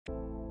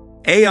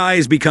AI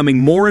is becoming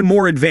more and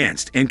more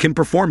advanced and can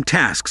perform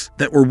tasks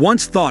that were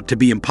once thought to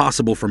be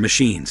impossible for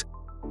machines.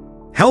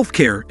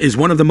 Healthcare is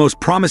one of the most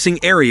promising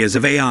areas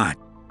of AI.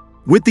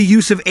 With the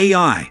use of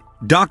AI,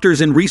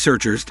 doctors and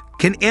researchers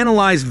can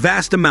analyze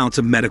vast amounts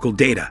of medical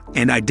data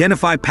and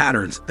identify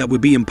patterns that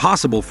would be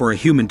impossible for a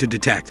human to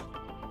detect.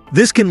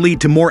 This can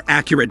lead to more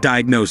accurate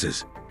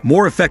diagnosis,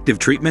 more effective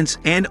treatments,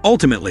 and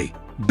ultimately,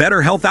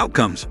 better health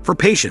outcomes for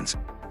patients.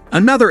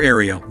 Another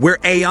area where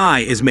AI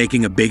is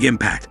making a big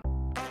impact.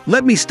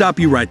 Let me stop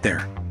you right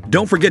there.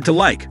 Don't forget to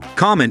like,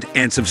 comment,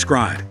 and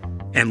subscribe.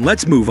 And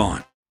let's move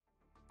on.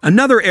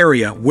 Another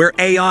area where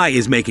AI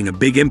is making a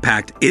big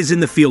impact is in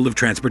the field of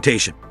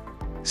transportation.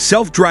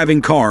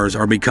 Self-driving cars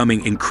are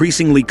becoming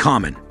increasingly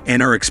common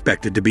and are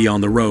expected to be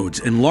on the roads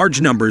in large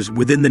numbers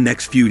within the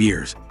next few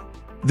years.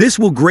 This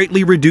will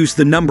greatly reduce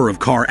the number of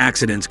car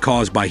accidents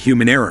caused by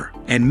human error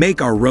and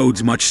make our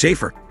roads much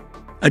safer.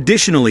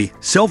 Additionally,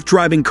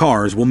 self-driving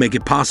cars will make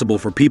it possible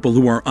for people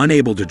who are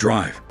unable to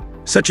drive,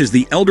 such as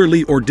the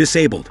elderly or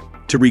disabled,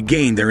 to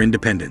regain their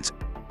independence.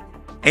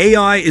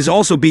 AI is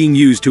also being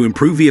used to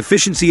improve the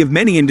efficiency of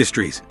many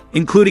industries,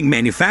 including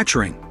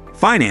manufacturing,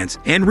 finance,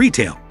 and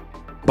retail.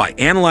 By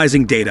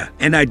analyzing data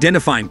and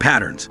identifying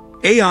patterns,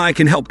 AI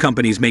can help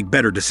companies make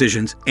better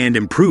decisions and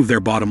improve their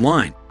bottom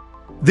line.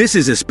 This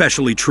is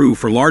especially true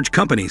for large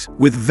companies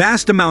with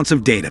vast amounts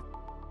of data.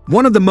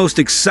 One of the most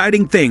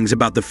exciting things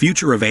about the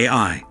future of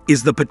AI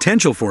is the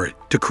potential for it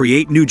to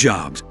create new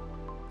jobs.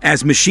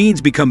 As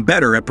machines become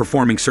better at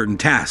performing certain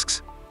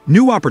tasks,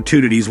 new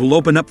opportunities will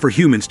open up for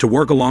humans to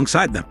work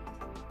alongside them.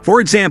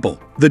 For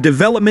example, the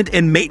development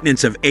and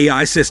maintenance of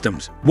AI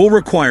systems will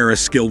require a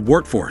skilled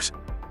workforce.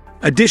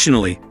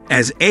 Additionally,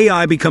 as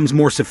AI becomes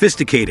more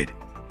sophisticated,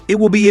 it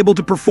will be able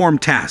to perform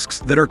tasks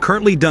that are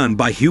currently done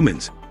by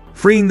humans,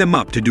 freeing them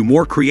up to do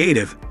more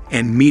creative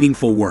and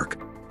meaningful work.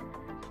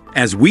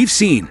 As we've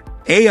seen,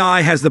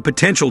 AI has the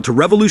potential to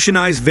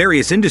revolutionize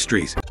various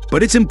industries,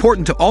 but it's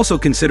important to also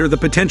consider the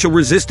potential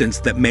resistance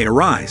that may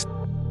arise.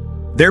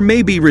 There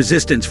may be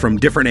resistance from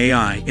different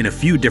AI in a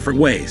few different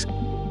ways.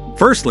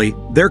 Firstly,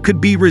 there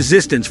could be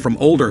resistance from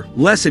older,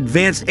 less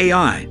advanced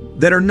AI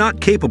that are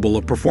not capable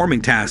of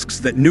performing tasks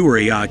that newer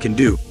AI can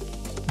do.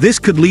 This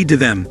could lead to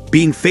them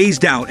being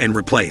phased out and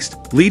replaced,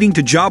 leading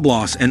to job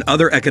loss and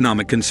other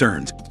economic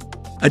concerns.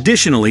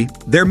 Additionally,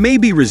 there may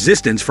be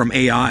resistance from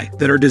AI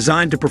that are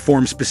designed to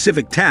perform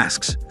specific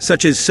tasks,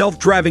 such as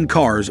self-driving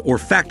cars or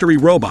factory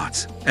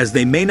robots, as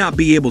they may not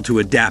be able to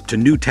adapt to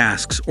new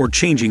tasks or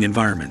changing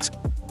environments.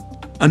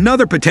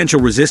 Another potential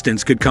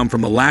resistance could come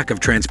from the lack of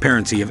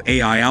transparency of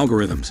AI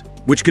algorithms,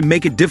 which could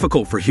make it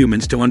difficult for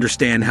humans to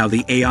understand how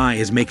the AI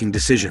is making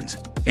decisions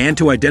and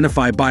to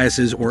identify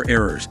biases or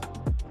errors.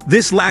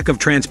 This lack of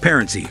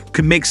transparency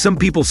could make some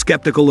people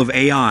skeptical of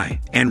AI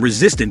and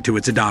resistant to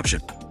its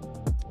adoption.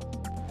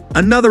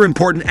 Another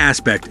important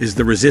aspect is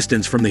the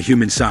resistance from the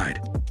human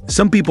side.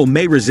 Some people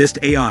may resist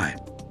AI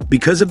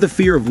because of the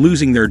fear of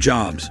losing their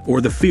jobs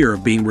or the fear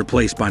of being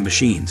replaced by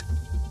machines.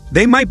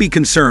 They might be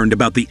concerned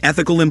about the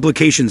ethical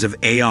implications of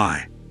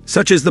AI,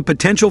 such as the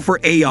potential for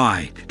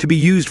AI to be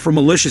used for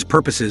malicious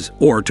purposes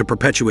or to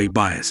perpetuate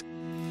bias.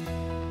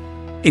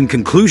 In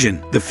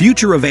conclusion, the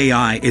future of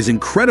AI is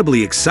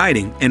incredibly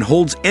exciting and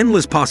holds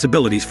endless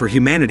possibilities for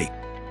humanity.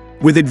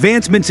 With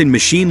advancements in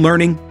machine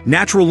learning,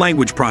 natural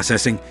language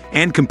processing,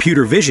 and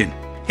computer vision,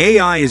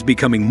 AI is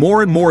becoming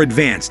more and more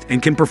advanced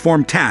and can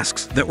perform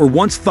tasks that were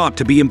once thought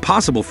to be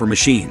impossible for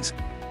machines.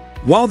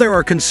 While there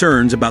are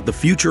concerns about the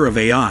future of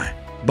AI,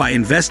 by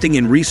investing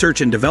in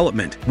research and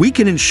development, we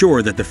can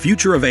ensure that the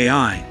future of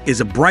AI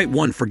is a bright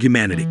one for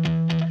humanity.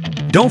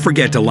 Don't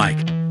forget to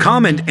like,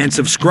 comment, and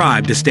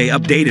subscribe to stay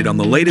updated on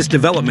the latest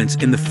developments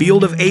in the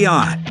field of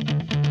AI.